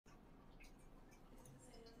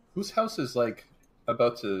Whose house is like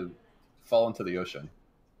about to fall into the ocean?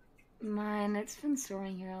 Mine. It's been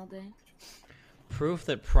storing here all day. Proof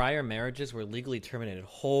that prior marriages were legally terminated.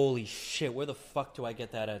 Holy shit! Where the fuck do I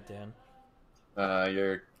get that at, Dan?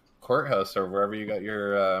 Your courthouse or wherever you got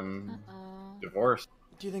your divorce.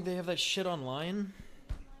 Do you think they have that shit online?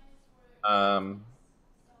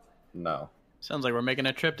 No. Sounds like we're making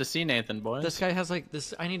a trip to see Nathan, boys. This guy has like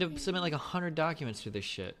this. I need to submit like 100 documents through this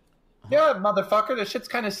shit. Yeah, motherfucker, this shit's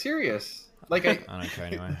kind of serious. Like I don't care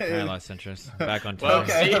anymore. I lost interest. Back on Well,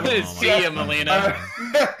 Twitter. see you, Melina.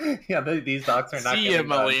 Yeah, these docs are not. See you,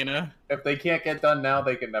 Melina. If they can't get done now,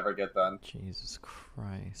 they can never get done. Jesus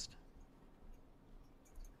Christ.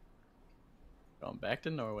 Going back to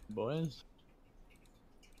Norway, boys.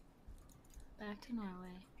 Back to Norway.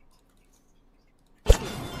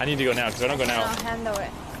 I need to go now because I don't go now. I'll handle it.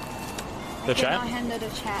 The chat? I'll handle the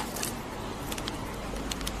chat.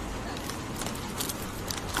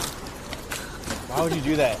 Why would you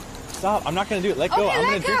do that? Stop! I'm not gonna do it. Let go. I'm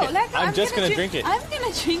gonna drink it. I'm just gonna drink it. I'm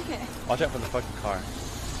gonna drink it. Watch out for the fucking car.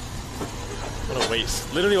 What a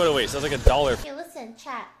waste! Literally, what a waste. That's like $1. Hey, listen,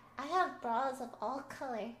 chat. I have bras of all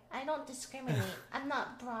color. I don't discriminate. I'm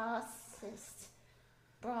not brasist.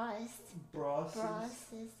 Brasist.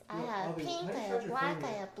 I have pink, I have black,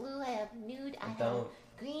 I have blue, I have nude, I have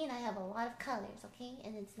green, I have a lot of colors, okay?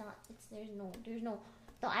 And it's not, there's no,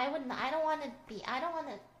 so I don't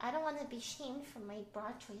want to be shamed for my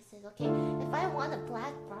bra choices, okay? If I want a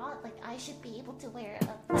black bra, like, I should be able to wear a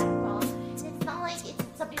black bra. And it's not like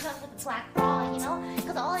it's something wrong with a black bra, you know?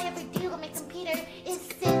 Because all I ever do on my computer is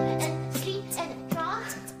sit and sleep and draw.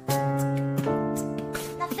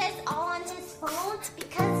 Now Fed's all on his phone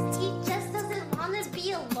because he just doesn't want to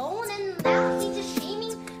be alone, and now he's just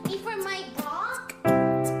shaming me for my bra.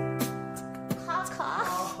 Ha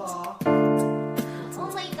ha.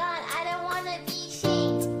 Oh my god, I don't want to be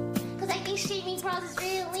shamed because I think shaming bras is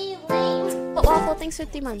really lame. But Waffle, thanks for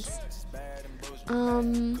 3 months.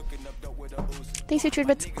 Thanks for Trade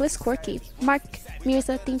Bits, Gliss Corky. Mark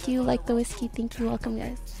Mirza, thank you. Like the whiskey, thank you. Welcome,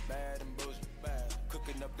 guys.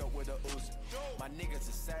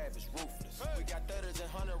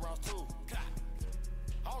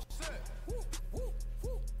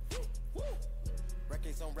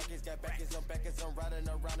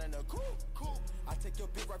 I take your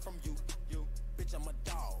bitch right from you. Bitch, I'm a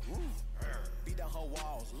dog. Beat down her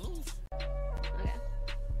walls loose. Okay.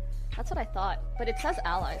 That's what I thought. But it says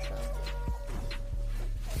allies, though.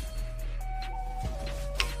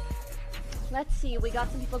 Let's see. We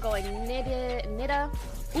got some people going. Nida.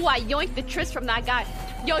 Ooh, I yoinked the tris from that guy.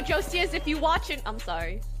 Yo, Josias, if you watching. I'm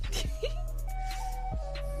sorry.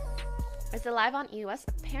 Is it live on EOS?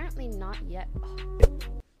 Apparently not yet. Oh.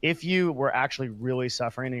 If you were actually really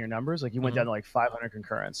suffering in your numbers, like you went down to like 500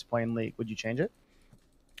 concurrents playing League, would you change it?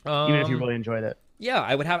 Even if you really enjoyed it? Yeah,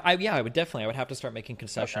 I would have. I would definitely. I would have to start making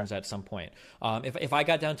concessions at some point. If I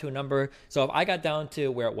got down to a number, so if I got down to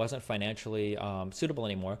where it wasn't financially suitable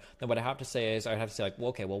anymore, then what I have to say is I would have to say like, well,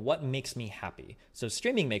 okay, well, what makes me happy? So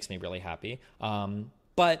streaming makes me really happy,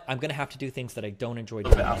 but I'm gonna have to do things that I don't enjoy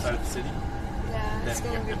doing. Outside of the city? Yeah, it's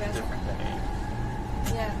gonna be better.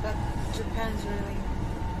 Yeah, but Japan's really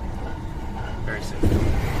very safe.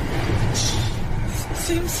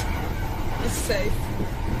 seems it's safe.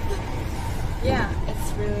 Yeah,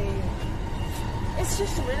 it's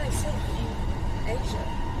just really safe in Asia.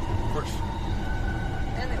 Of course.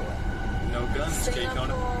 Anyway. No guns, Jay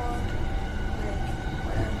Conan.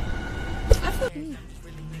 I feel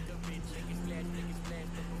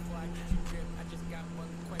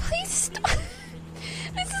Please stop.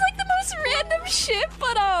 This is like the most random shit,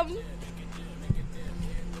 but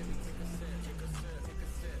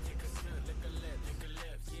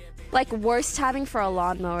like worst timing for a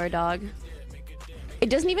lawnmower, dog. It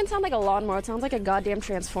doesn't even sound like a lawnmower, it sounds like a goddamn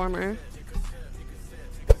transformer.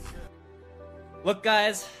 Look,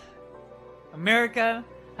 guys, America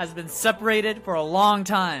has been separated for a long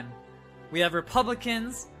time. We have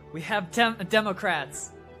Republicans, we have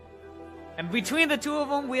Democrats. And between the two of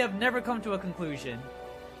them, we have never come to a conclusion.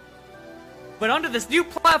 But under this new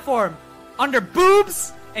platform, under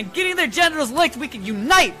boobs and getting their genitals licked, we can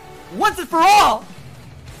unite once and for all!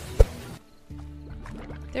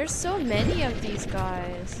 There's so many of these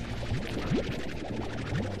guys.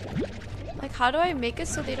 Like, how do I make it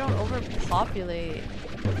so they don't overpopulate?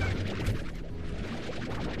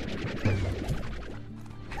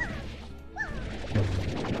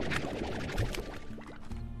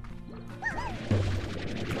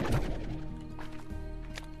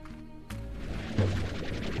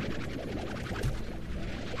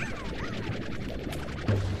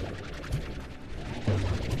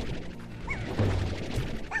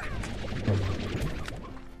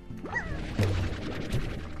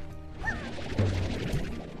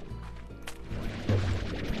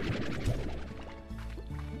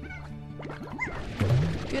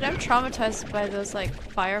 traumatized by those like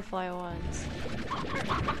firefly ones.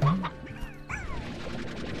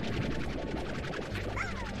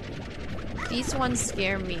 These ones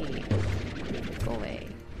scare me. Go away.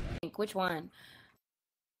 Which one?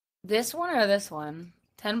 This one or this one?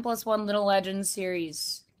 10+1 Little Legends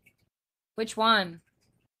series. Which one?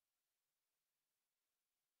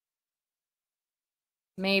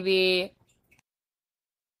 Maybe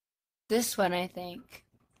this one, I think.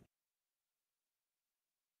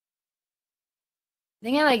 I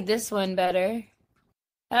think I like this one better.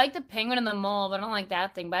 I like the penguin and the mole, but I don't like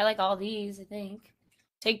that thing. But I like all these, I think.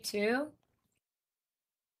 Take two.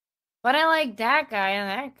 But I like that guy and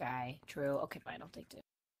that guy. True. Okay, fine. I'll take two.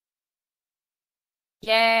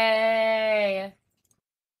 Yay!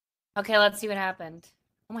 Okay, let's see what happened.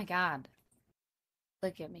 Oh my god.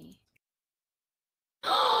 Look at me.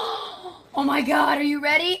 Oh my god, are you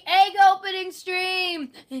ready? Egg opening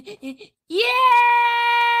stream! Yay!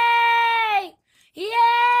 Yay!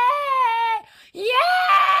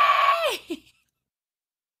 Yay!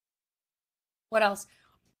 What else?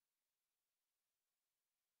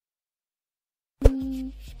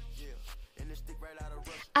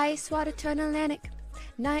 Ice water turn Atlantic,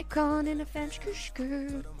 night crawling in a French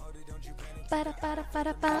skirt. Bada bada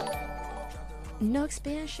bada ba. No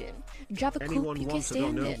expansion. Drop a coupe, you can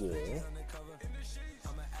stand it.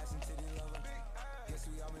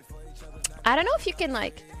 I don't know if you can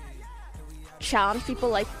like challenge people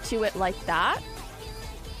like to it like that.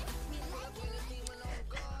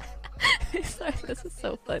 Sorry, this is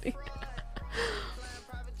so funny.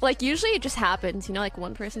 Like usually it just happens, you know, like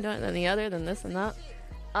one person doing it, then the other, then this and that.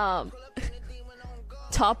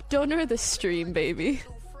 Top donor the stream, baby.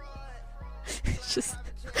 It's just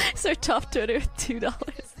it's our top donor with $2.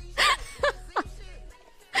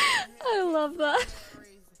 I love that.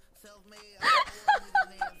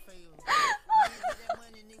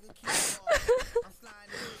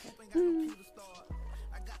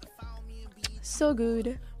 So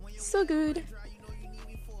good. So good.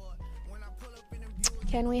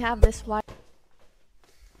 Can we have this white?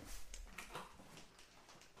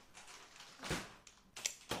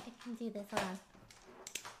 I can do this, hold on.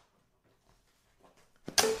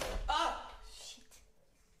 Oh! Shit.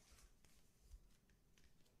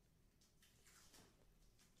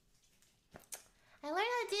 I learned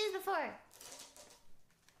how to do this before.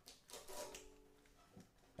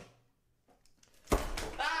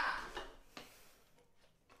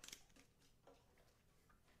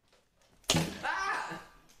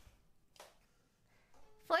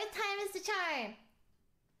 Fourth time is the charm.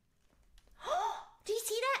 Do you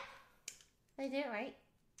see that? I did it right.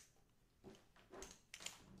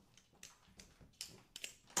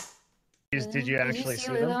 Did you actually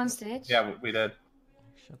see them? On stage? Yeah, we did.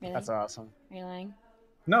 Really? That's awesome. Are you lying?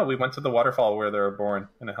 No, we went to the waterfall where they were born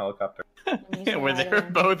in a helicopter. Yeah, where they were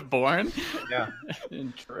both born? Yeah.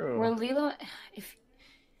 True. Were Lilo...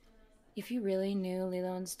 If you really knew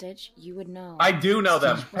Lilo and Stitch, you would know. I do know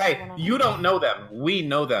them. Hey, you don't know them. We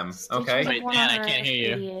know them, okay? Wait, Dan, I can't hear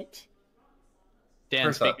you. Idiot. Dan,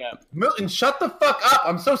 First speak up. up. Milton, shut the fuck up!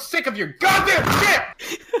 I'm so sick of your goddamn shit!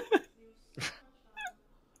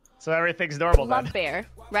 So everything's normal then. Love Bear,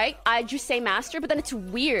 right? I just say master, but then it's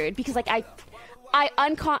weird because like I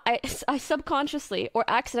subconsciously or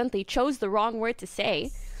accidentally chose the wrong word to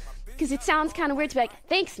say because it sounds kind of weird to be like,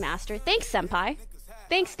 thanks master, thanks senpai,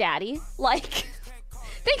 thanks daddy, like,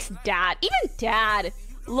 thanks dad, even dad,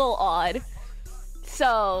 a little odd.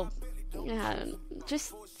 So, yeah,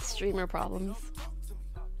 just streamer problems.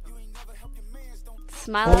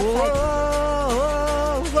 Smile outside.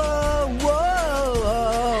 Whoa, whoa,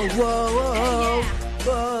 whoa, whoa,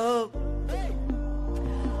 whoa.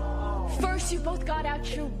 First, you both got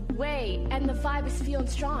out your way, and the vibe is feeling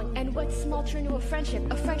strong. And what's small turned to a friendship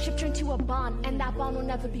turned to a bond, and that bond will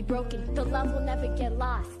never be broken. The love will never get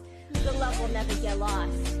lost. The love will never get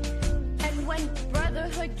lost. And when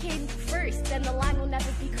brotherhood came first, then the line will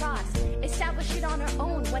never be crossed. Establish it on our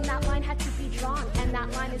own when that line had to be drawn, and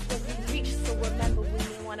that line is what we reached. So remember me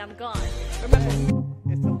when I'm gone. Remember.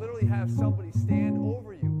 Is to literally have somebody stand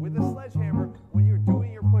over you with a sledgehammer when you're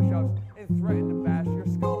doing your push-ups and threaten to